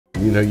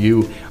You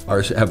know,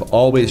 have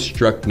always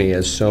struck me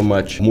as so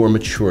much more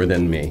mature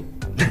than me.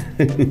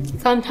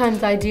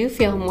 Sometimes I do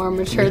feel more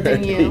mature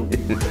than you.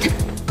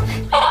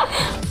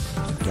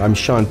 I'm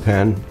Sean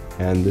Penn,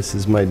 and this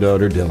is my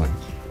daughter, Dylan.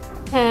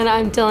 And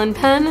I'm Dylan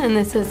Penn, and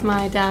this is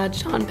my dad,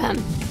 Sean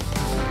Penn.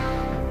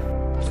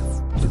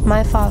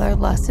 My father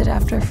lusted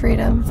after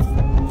freedom,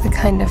 the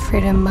kind of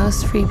freedom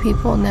most free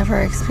people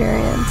never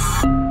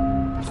experience.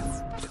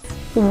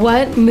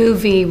 What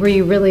movie were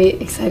you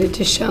really excited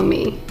to show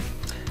me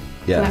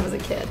when I was a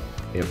kid?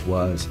 It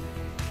was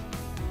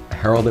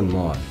Harold and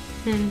Maude.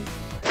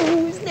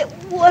 Oh, isn't it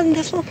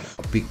wonderful?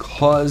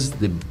 Because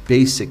the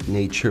basic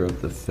nature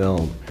of the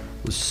film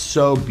was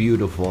so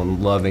beautiful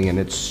and loving, and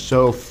it's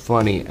so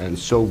funny and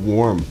so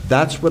warm.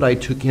 That's what I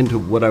took into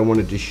what I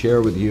wanted to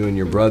share with you and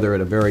your brother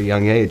at a very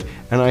young age.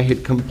 And I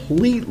had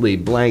completely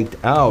blanked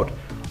out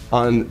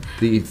on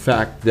the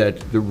fact that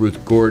the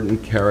Ruth Gordon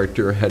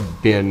character had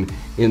been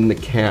in the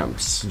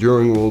camps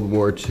during World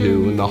War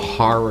II and the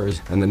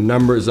horrors and the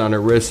numbers on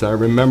her wrists. I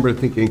remember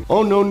thinking,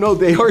 oh no,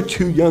 they are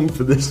too young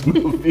for this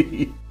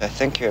movie. I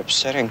think you're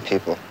upsetting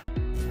people.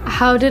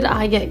 How did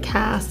I get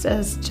cast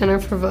as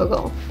Jennifer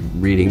Vogel?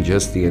 Reading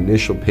just the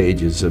initial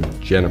pages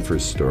of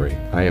Jennifer's story,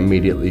 I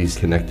immediately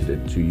connected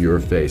it to your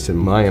face and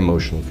my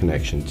emotional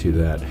connection to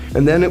that.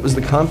 And then it was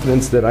the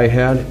confidence that I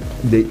had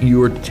that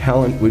your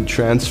talent would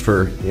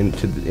transfer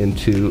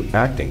into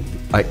acting.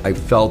 I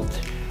felt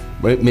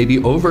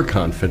maybe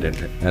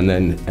overconfident, and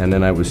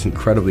then I was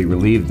incredibly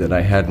relieved that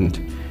I hadn't,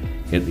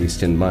 at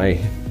least in my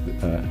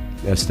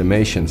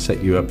estimation,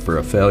 set you up for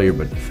a failure,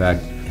 but in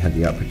fact, had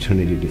the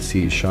opportunity to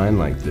see you shine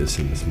like this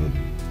in this movie.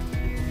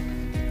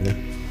 Yeah.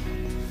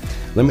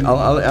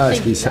 I'll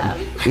ask you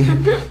something.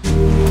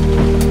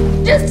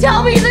 Just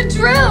tell me the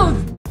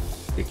truth!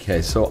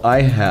 Okay, so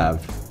I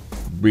have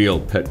real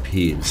pet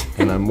peeves,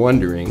 and I'm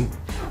wondering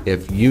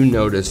if you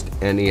noticed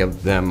any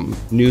of them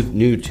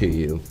new to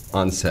you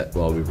on set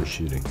while we were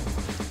shooting.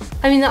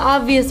 I mean, the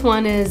obvious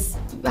one is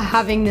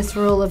having this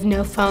rule of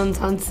no phones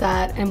on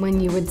set, and when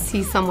you would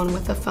see someone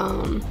with a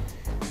phone.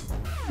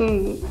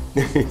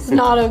 It's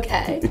not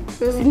okay. It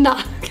was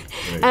not okay.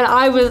 Right. And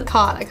I was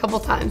caught a couple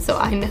times, so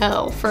I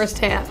know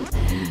firsthand.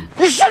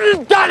 You shouldn't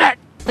have done it!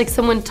 Like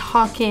someone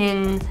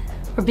talking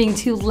or being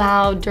too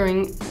loud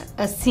during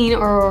a scene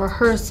or a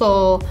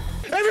rehearsal.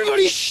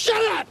 Everybody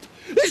shut up!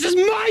 This is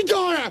my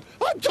daughter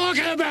I'm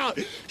talking about!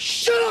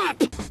 Shut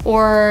up!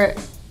 Or,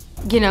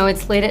 you know,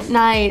 it's late at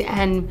night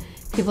and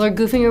people are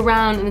goofing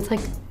around and it's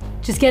like,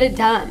 just get it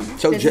done.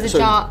 This is a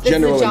job. This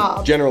is a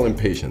job. General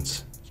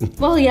impatience.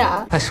 Well,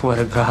 yeah. I swear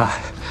to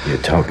God. You're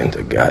talking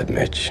to God,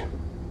 Mitch,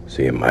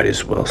 so you might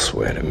as well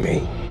swear to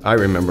me. I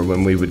remember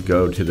when we would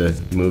go to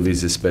the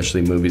movies,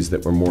 especially movies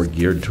that were more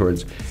geared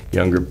towards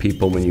younger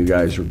people when you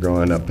guys were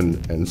growing up,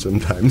 and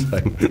sometimes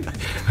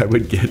I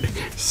would get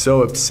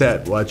so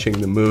upset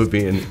watching the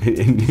movie,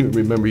 and you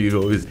remember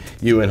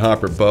you and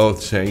Hopper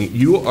both saying,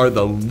 you are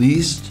the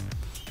least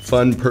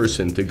fun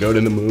person to go to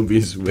the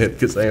movies with,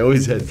 because I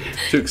always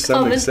took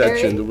some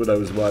exception to what I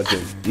was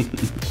watching.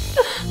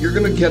 You're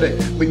gonna get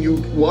it when you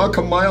walk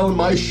a mile in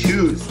my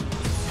shoes.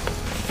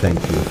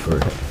 Thank you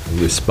for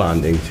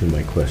responding to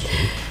my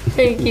question.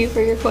 Thank you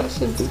for your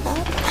questions,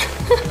 Pat.